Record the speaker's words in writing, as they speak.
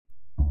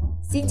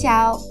Xin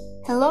chào!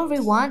 Hello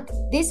everyone,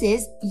 this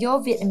is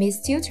your Vietnamese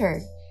tutor,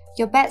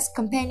 your best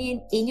companion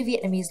in your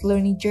Vietnamese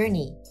learning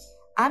journey.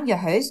 I'm your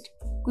host,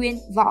 Quyên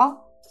Võ.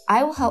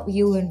 I will help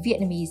you learn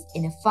Vietnamese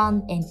in a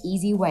fun and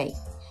easy way.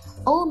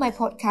 All of my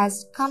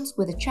podcasts comes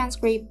with a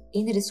transcript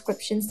in the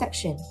description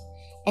section.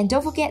 And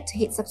don't forget to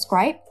hit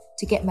subscribe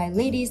to get my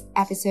latest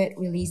episode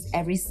released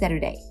every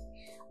Saturday.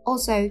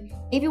 Also,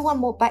 if you want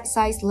more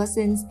bite-sized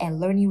lessons and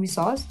learning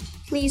resources,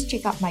 please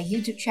check out my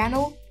YouTube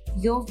channel,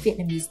 Your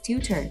Vietnamese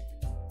Tutor.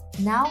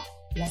 Now,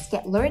 let's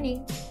get learning!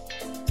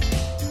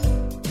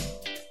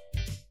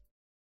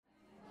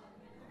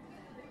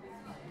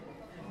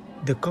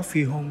 The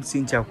Coffee Home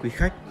xin chào quý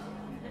khách.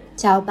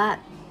 Chào bạn.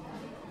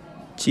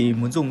 Chị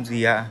muốn dùng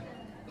gì ạ?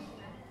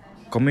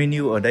 Có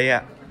menu ở đây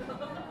ạ.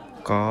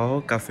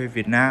 Có cà phê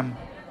Việt Nam,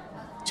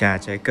 trà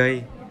trái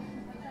cây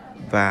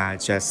và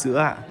trà sữa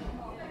ạ.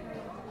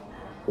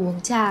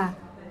 Uống trà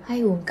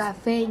hay uống cà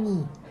phê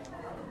nhỉ?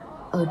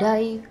 Ở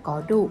đây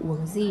có đồ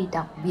uống gì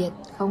đặc biệt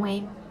không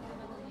em?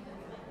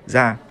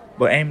 Dạ,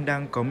 bọn em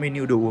đang có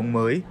menu đồ uống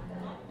mới.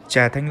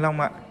 Trà Thanh Long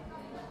ạ.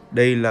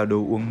 Đây là đồ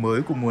uống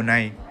mới của mùa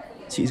này.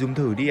 Chị dùng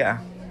thử đi ạ.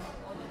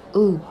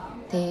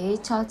 Thế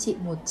cho chị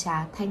một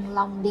trà Thanh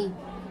Long đi.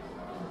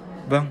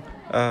 Vâng,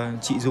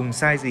 chị dùng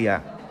size gì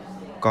ạ?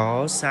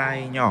 Có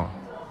size nhỏ,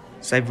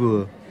 size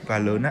vừa và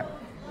lớn ạ.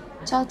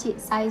 Cho chị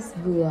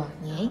size vừa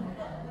nhé.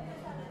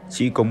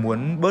 Chị có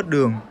muốn bớt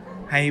đường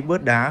hay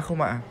bớt đá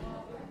không ạ?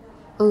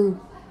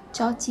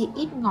 Cho chị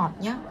ít ngọt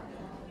nhé.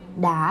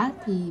 Đá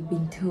thì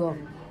bình thường.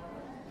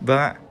 Vâng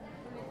ạ.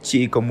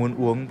 Chị có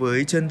muốn uống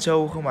với trân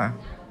châu không ạ?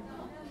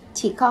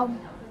 Chị không.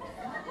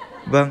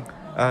 Vâng,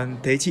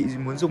 thế chị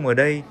muốn dùng ở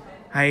đây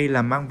hay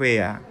là mang về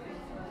ạ?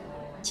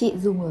 Chị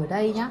dùng ở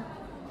đây nhé.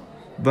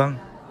 Vâng,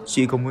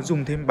 chị có muốn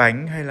dùng thêm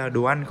bánh hay là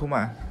đồ ăn không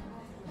ạ?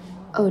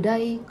 Ở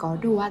đây có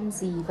đồ ăn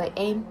gì vậy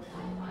em?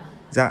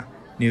 Dạ,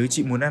 nếu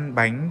chị muốn ăn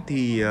bánh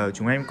thì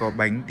chúng em có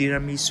bánh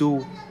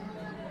tiramisu,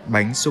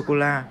 bánh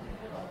sô-cô-la,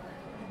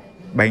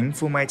 bánh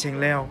phô mai chanh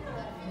leo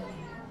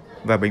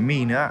và bánh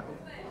mì nữa ạ.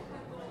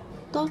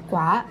 Tốt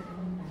quá,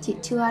 chị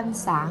chưa ăn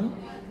sáng.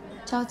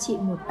 Cho chị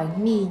một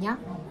bánh mì nhé.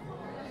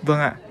 Vâng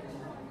ạ,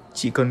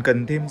 chị còn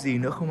cần thêm gì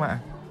nữa không ạ?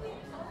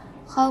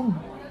 Không,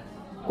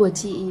 của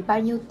chị bao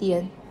nhiêu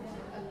tiền?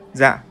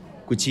 Dạ,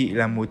 của chị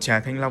là một trà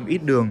Thanh Long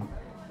ít đường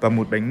và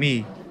một bánh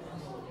mì.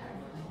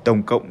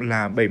 Tổng cộng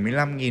là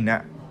 75.000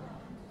 ạ.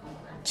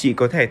 Chị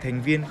có thẻ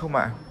thành viên không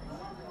ạ?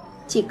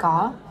 Chị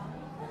có.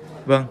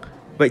 Vâng,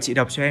 vậy chị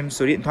đọc cho em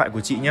số điện thoại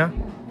của chị nhé.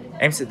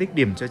 Em sẽ tích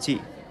điểm cho chị.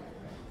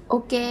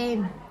 Ok,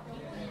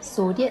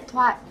 số điện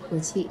thoại của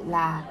chị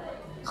là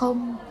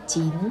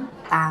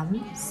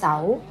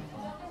 0986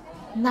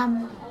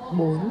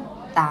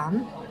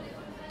 548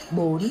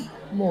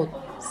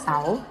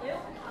 416.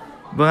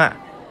 Vâng ạ,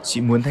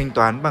 chị muốn thanh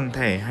toán bằng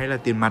thẻ hay là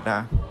tiền mặt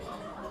ạ?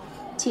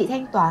 Chị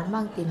thanh toán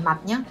bằng tiền mặt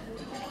nhé.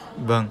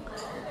 Vâng,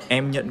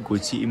 em nhận của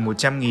chị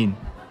 100.000.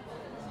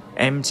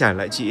 Em trả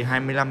lại chị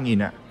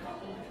 25.000 ạ.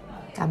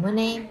 Cảm ơn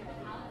em.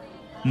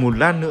 Một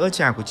lát nữa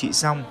trả của chị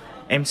xong,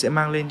 em sẽ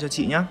mang lên cho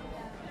chị nhé.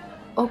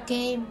 Ok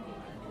em.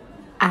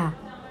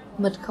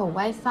 Mật khẩu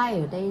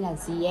wifi ở đây là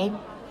gì em?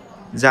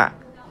 Dạ,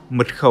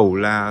 mật khẩu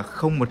là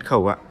không mật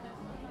khẩu ạ.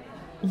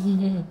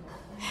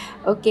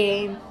 Ok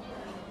em.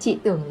 Chị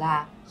tưởng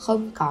là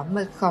không có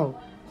mật khẩu.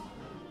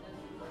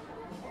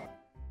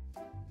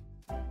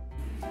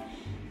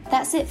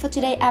 That's it for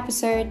today's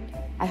episode.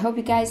 I hope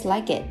you guys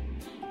like it.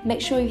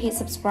 Make sure you hit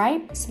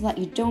subscribe so that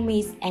you don't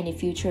miss any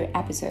future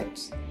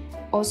episodes.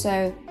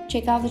 Also,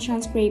 check out the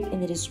transcript in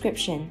the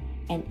description.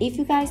 And if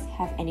you guys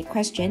have any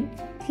question,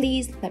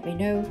 please let me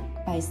know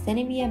by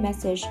sending me a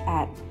message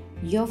at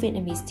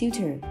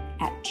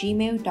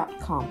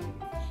yourvietnamesetutor@gmail.com.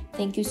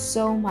 Thank you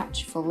so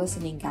much for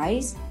listening,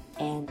 guys,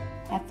 and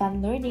have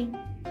fun learning.